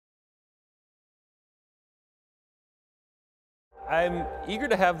I'm eager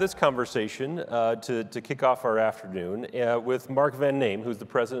to have this conversation to kick off our afternoon with Mark Van Name, who's the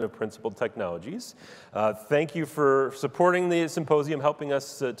president of Principled Technologies. Thank you for supporting the symposium, helping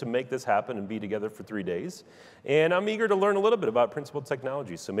us to make this happen and be together for 3 days. And I'm eager to learn a little bit about Principled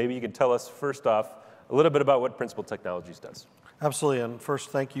Technologies. So maybe you could tell us, first off, a little bit about what Principled Technologies does. Absolutely, and first,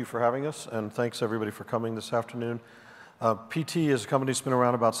 thank you for having us, and thanks everybody for coming this afternoon. PT is a company that's been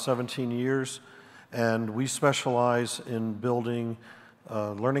around about 17 years, and we specialize in building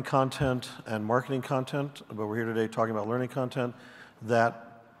learning content and marketing content, but we're here today talking about learning content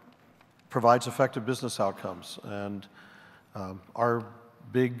that provides effective business outcomes. And our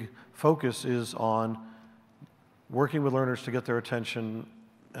big focus is on working with learners to get their attention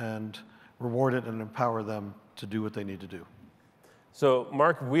and reward it and empower them to do what they need to do. So,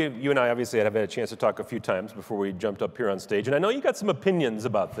 Mark, you and I obviously have had a chance to talk a few times before we jumped up here on stage, and I know you got some opinions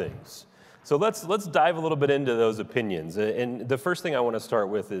about things. So let's dive a little bit into those opinions. And the first thing I want to start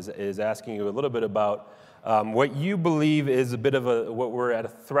with is asking you a little bit about what you believe is a bit of what we're at a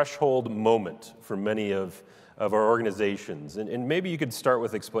threshold moment for many of our organizations. And maybe you could start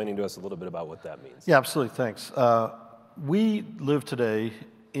with explaining to us a little bit about what that means. Yeah, absolutely, thanks. We live today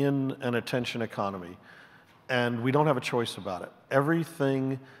in an attention economy, and we don't have a choice about it.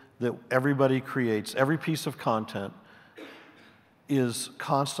 Everything that everybody creates, every piece of content, is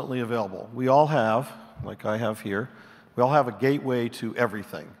constantly available. We all have, like I have here, we all have a gateway to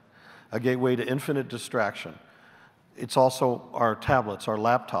everything, a gateway to infinite distraction. It's also our tablets, our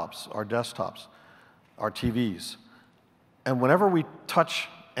laptops, our desktops, our TVs. And whenever we touch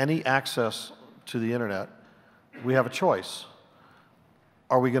any access to the internet, we have a choice.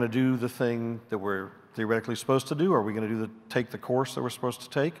 Are we going to do the thing that we're theoretically supposed to do? Are we going to take the course that we're supposed to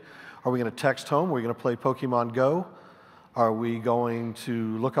take? Are we going to text home? Are we going to play Pokemon Go? Are we going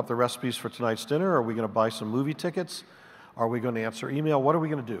to look up the recipes for tonight's dinner? Are we going to buy some movie tickets? Are we going to answer email? What are we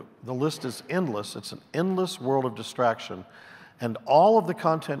going to do? The list is endless. It's an endless world of distraction, and all of the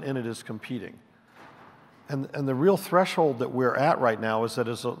content in it is competing. And the real threshold that we're at right now is that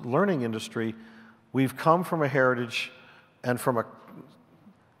as a learning industry, we've come from a heritage and from a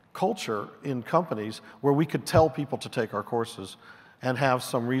culture in companies where we could tell people to take our courses and have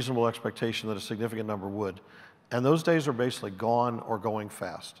some reasonable expectation that a significant number would. And those days are basically gone or going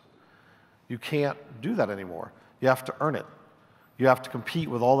fast. You can't do that anymore. You have to earn it. You have to compete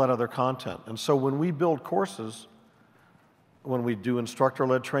with all that other content. And so when we build courses, when we do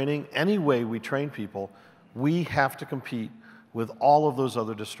instructor-led training, any way we train people, we have to compete with all of those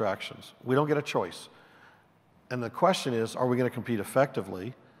other distractions. We don't get a choice. And the question is, are we going to compete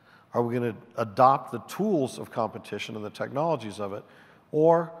effectively? Are we going to adopt the tools of competition and the technologies of it?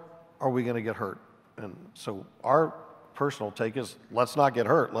 Or are we going to get hurt? And so our personal take is, let's not get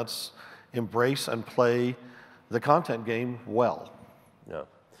hurt. Let's embrace and play the content game well. Yeah.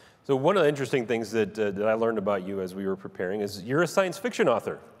 So one of the interesting things that I learned about you as we were preparing is you're a science fiction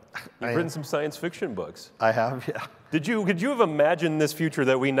author. You've written some science fiction books. I have, yeah. Could you have imagined this future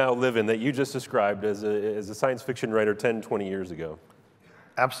that we now live in that you just described as a science fiction writer 10, 20 years ago?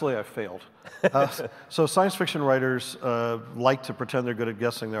 Absolutely, I failed. So science fiction writers like to pretend they're good at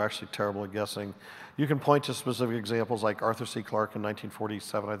guessing. They're actually terrible at guessing. You can point to specific examples like Arthur C. Clarke in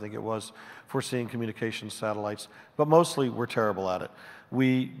 1947, I think it was, foreseeing communications satellites. But mostly, we're terrible at it.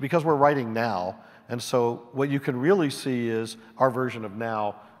 Because we're writing now, and so what you can really see is our version of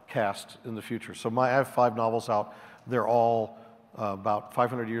now cast in the future. So I have 5 novels out. They're all about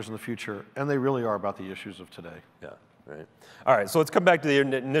 500 years in the future, and they really are about the issues of today. Yeah. Right. All right, so let's come back to the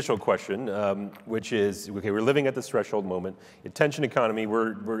initial question, which is, okay, we're living at this threshold moment. Attention economy,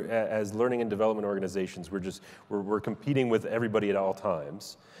 we're as learning and development organizations, we're competing with everybody at all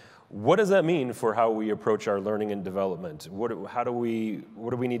times. What does that mean for how we approach our learning and development? What do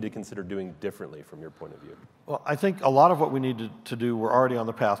we need to consider doing differently from your point of view? Well, I think a lot of what we need to do, we're already on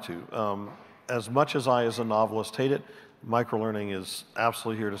the path to. As much as I, as a novelist, hate it, microlearning is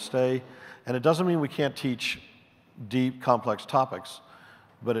absolutely here to stay. And it doesn't mean we can't teach deep, complex topics,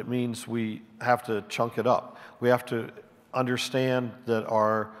 but it means we have to chunk it up. We have to understand that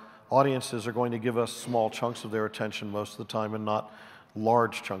our audiences are going to give us small chunks of their attention most of the time and not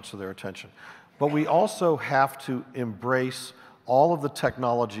large chunks of their attention. But we also have to embrace all of the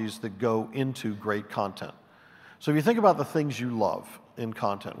technologies that go into great content. So if you think about the things you love in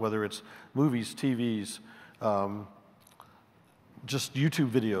content, whether it's movies, TVs, just YouTube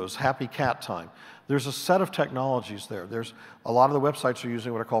videos, Happy Cat Time. There's a set of technologies there. There's a lot of the websites are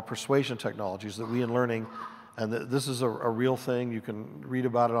using what are called persuasion technologies that we in learning, and this is a real thing. You can read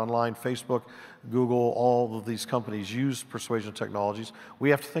about it online. Facebook, Google, all of these companies use persuasion technologies. We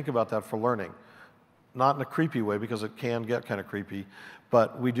have to think about that for learning. not in a creepy way because it can get kind of creepy,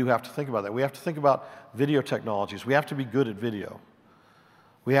 but we do have to think about that. We have to think about video technologies. We have to be good at video.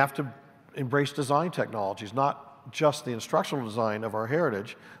 We have to embrace design technologies, not just the instructional design of our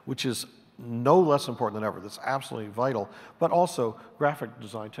heritage, which is no less important than ever. That's absolutely vital, but also graphic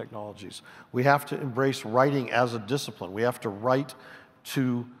design technologies. We have to embrace writing as a discipline. We have to write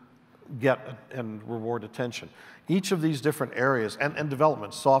to get and reward attention. Each of these different areas, and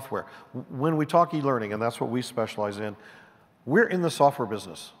development, software. When we talk e-learning, and that's what we specialize in, we're in the software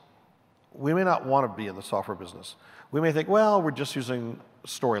business. We may not want to be in the software business. We may think, well, we're just using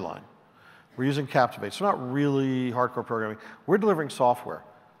Storyline. We're using Captivate. So not really hardcore programming. We're delivering software.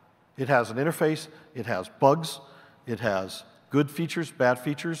 It has an interface, it has bugs, it has good features, bad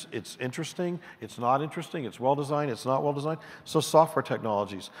features, it's interesting, it's not interesting, it's well designed, it's not well designed. So software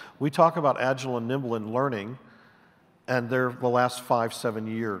technologies. We talk about agile and nimble in learning, and they're the last 5-7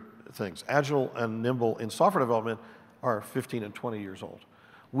 year things. Agile and nimble in software development are 15 and 20 years old.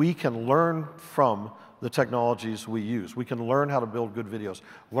 We can learn from the technologies we use. We can learn how to build good videos,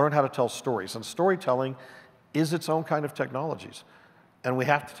 learn how to tell stories. And storytelling is its own kind of technologies. And we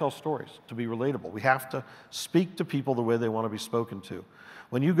have to tell stories to be relatable. We have to speak to people the way they want to be spoken to.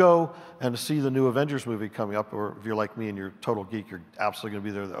 When you go and see the new Avengers movie coming up, or if you're like me and you're a total geek, you're absolutely going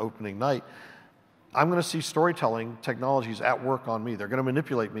to be there the opening night, I'm going to see storytelling technologies at work on me. They're going to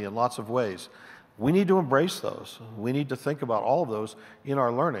manipulate me in lots of ways. We need to embrace those. We need to think about all of those in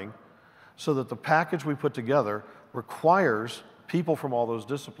our learning so that the package we put together requires people from all those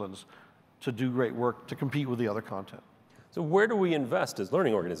disciplines to do great work, to compete with the other content. So where do we invest as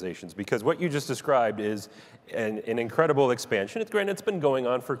learning organizations? Because what you just described is an incredible expansion. Granted, it's been going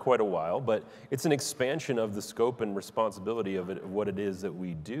on for quite a while, but it's an expansion of the scope and responsibility of what it is that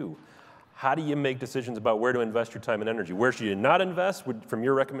we do. How do you make decisions about where to invest your time and energy? Where should you not invest, from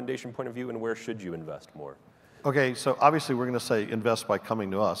your recommendation point of view, and where should you invest more? Okay, so obviously we're going to say invest by coming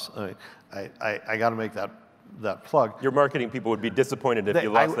to us. I got to make that plug. Your marketing people would be disappointed if you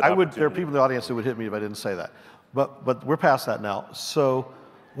lost that opportunity. There are people in the audience who would hit me if I didn't say that. But we're past that now. So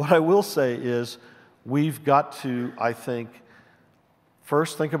what I will say is we've got to, I think,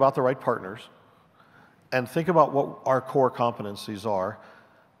 first think about the right partners and think about what our core competencies are,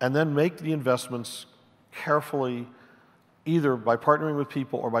 and then make the investments carefully, either by partnering with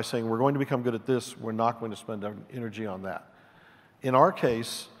people or by saying, we're going to become good at this, we're not going to spend our energy on that. In our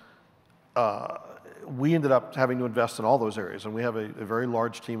case, we ended up having to invest in all those areas, and we have a very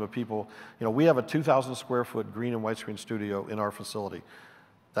large team of people. You know, we have a 2,000 square foot green and white screen studio in our facility.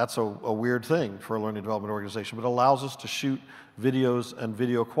 That's a weird thing for a learning development organization, but it allows us to shoot videos and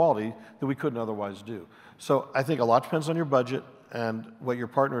video quality that we couldn't otherwise do. So I think a lot depends on your budget and what your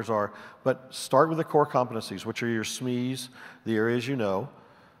partners are, but start with the core competencies, which are your SMEs, the areas you know,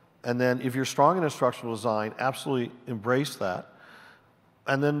 and then if you're strong in instructional design, absolutely embrace that.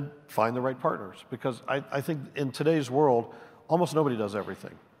 And then find the right partners, because I think in today's world, almost nobody does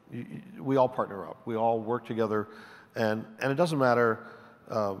everything. We all partner up. We all work together, and it doesn't matter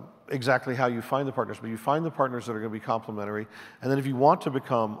exactly how you find the partners, but you find the partners that are going to be complementary. And then if you want to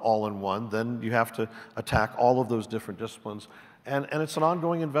become all-in-one, then you have to attack all of those different disciplines. And it's an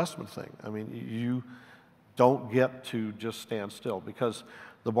ongoing investment thing. I mean, you don't get to just stand still, because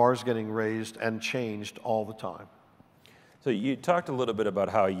the bar is getting raised and changed all the time. So you talked a little bit about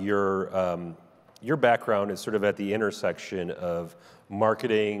how your background is sort of at the intersection of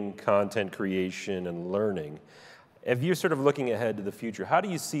marketing, content creation, and learning. If you're sort of looking ahead to the future, how do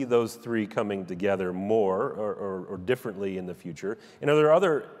you see those three coming together more or differently in the future? And are there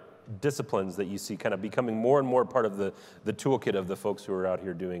other disciplines that you see kind of becoming more and more part of the toolkit of the folks who are out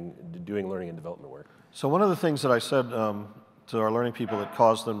here doing learning and development work? So one of the things that I said to our learning people that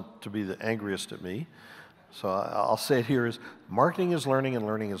caused them to be the angriest at me, so I'll say it here, is marketing is learning and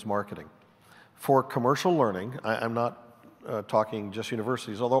learning is marketing. For commercial learning, I'm not talking just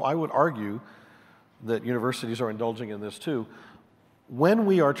universities, although I would argue that universities are indulging in this too. When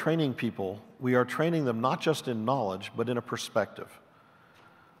we are training people, we are training them not just in knowledge, but in a perspective.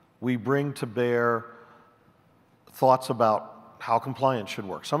 We bring to bear thoughts about how compliance should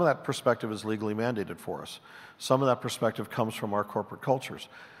work. Some of that perspective is legally mandated for us. Some of that perspective comes from our corporate cultures.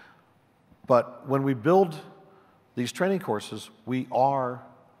 But when we build these training courses, we are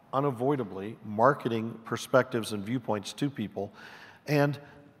unavoidably marketing perspectives and viewpoints to people. And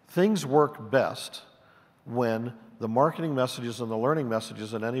things work best when the marketing messages and the learning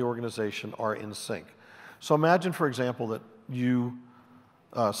messages in any organization are in sync. So imagine, for example, that you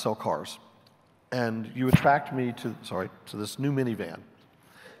sell cars, and you attract me to this new minivan.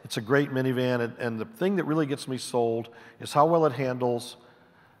 It's a great minivan, and the thing that really gets me sold is how well it handles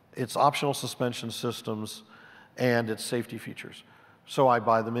its optional suspension systems, and its safety features. So I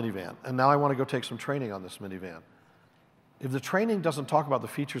buy the minivan, and now I want to go take some training on this minivan. If the training doesn't talk about the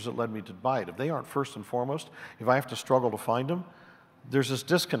features that led me to buy it, if they aren't first and foremost, if I have to struggle to find them, there's this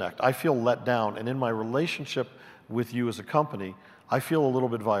disconnect. I feel let down, and in my relationship with you as a company, I feel a little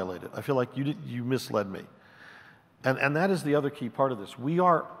bit violated. I feel like you misled me. And that is the other key part of this. We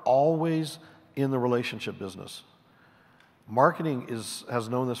are always in the relationship business. Marketing has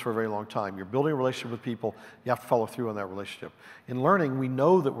known this for a very long time. You're building a relationship with people, you have to follow through on that relationship. In learning, we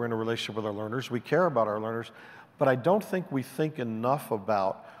know that we're in a relationship with our learners, we care about our learners, but I don't think we think enough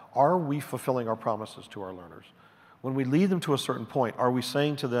about, are we fulfilling our promises to our learners? When we lead them to a certain point, are we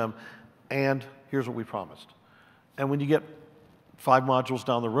saying to them, and here's what we promised? And when you get 5 modules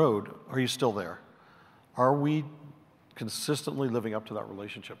down the road, are you still there? Are we consistently living up to that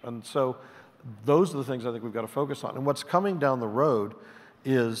relationship? And so those are the things I think we've got to focus on. And what's coming down the road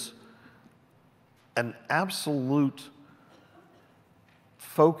is an absolute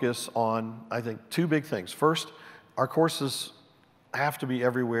focus on, I think, 2 big things. First, our courses have to be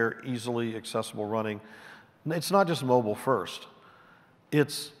everywhere, easily accessible running. It's not just mobile first.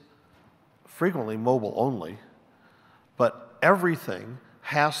 It's frequently mobile only, but everything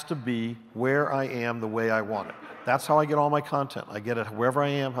has to be where I am the way I want it. That's how I get all my content. I get it wherever I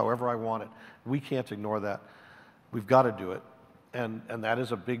am, however I want it. We can't ignore that. We've got to do it. And that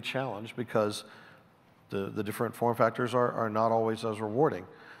is a big challenge because the different form factors are not always as rewarding.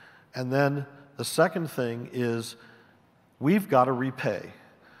 And then the second thing is we've got to repay.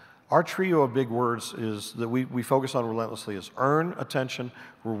 Our trio of big words is that we focus on relentlessly is earn attention,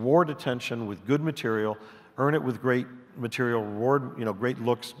 reward attention with good material, earn it with great material, reward, great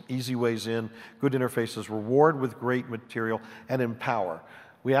looks, easy ways in, good interfaces, reward with great material, and empower.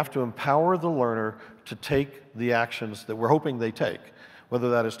 We have to empower the learner to take the actions that we're hoping they take, whether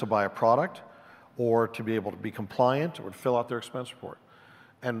that is to buy a product or to be able to be compliant or to fill out their expense report.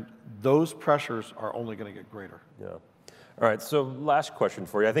 And those pressures are only going to get greater. Yeah. All right, so last question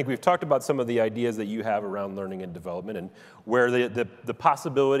for you. I think we've talked about some of the ideas that you have around learning and development and where the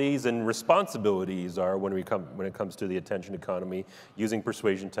possibilities and responsibilities are when it comes to the attention economy, using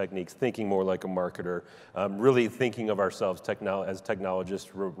persuasion techniques, thinking more like a marketer, really thinking of ourselves as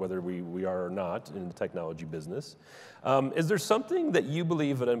technologists, whether we are or not in the technology business. Is there something that you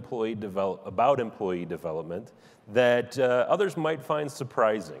believe about employee development that others might find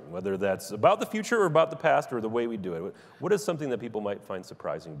surprising, whether that's about the future or about the past or the way we do it? What is something that people might find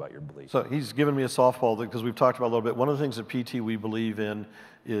surprising about your belief? So he's given me a softball because we've talked about a little bit. One of the things at PT we believe in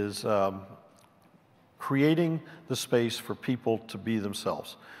is creating the space for people to be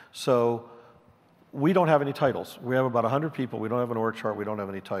themselves. So we don't have any titles. We have about 100 people. We don't have an org chart. We don't have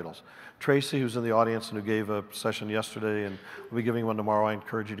any titles. Tracy, who's in the audience and who gave a session yesterday and will be giving one tomorrow, I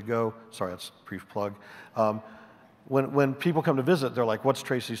encourage you to go. Sorry, that's a brief plug. When people come to visit, they're like, what's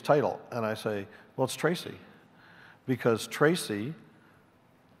Tracy's title? And I say, well, it's Tracy. Because Tracy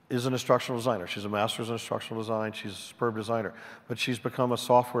is an instructional designer. She's a master's in instructional design. She's a superb designer. But she's become a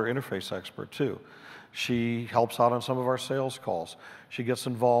software interface expert, too. She helps out on some of our sales calls. She gets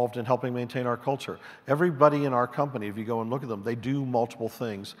involved in helping maintain our culture. Everybody in our company, if you go and look at them, they do multiple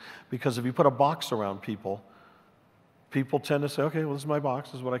things. Because if you put a box around people, people tend to say, okay, well, this is my box.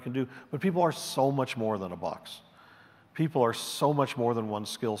 This is what I can do. But people are so much more than a box. People are so much more than one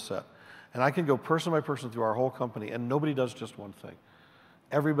skill set. And I can go person by person through our whole company, and nobody does just one thing.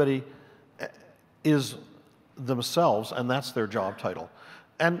 Everybody is themselves, and that's their job title.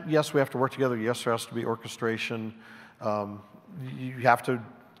 And yes, we have to work together. Yes, there has to be orchestration. You have to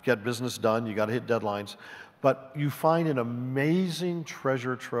get business done. You got to hit deadlines. But you find an amazing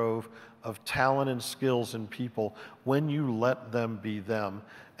treasure trove of talent and skills in people when you let them be them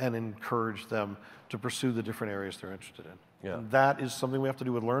and encourage them to pursue the different areas they're interested in. Yeah. And that is something we have to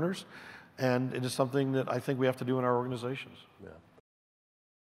do with learners, and it is something that I think we have to do in our organizations. Yeah.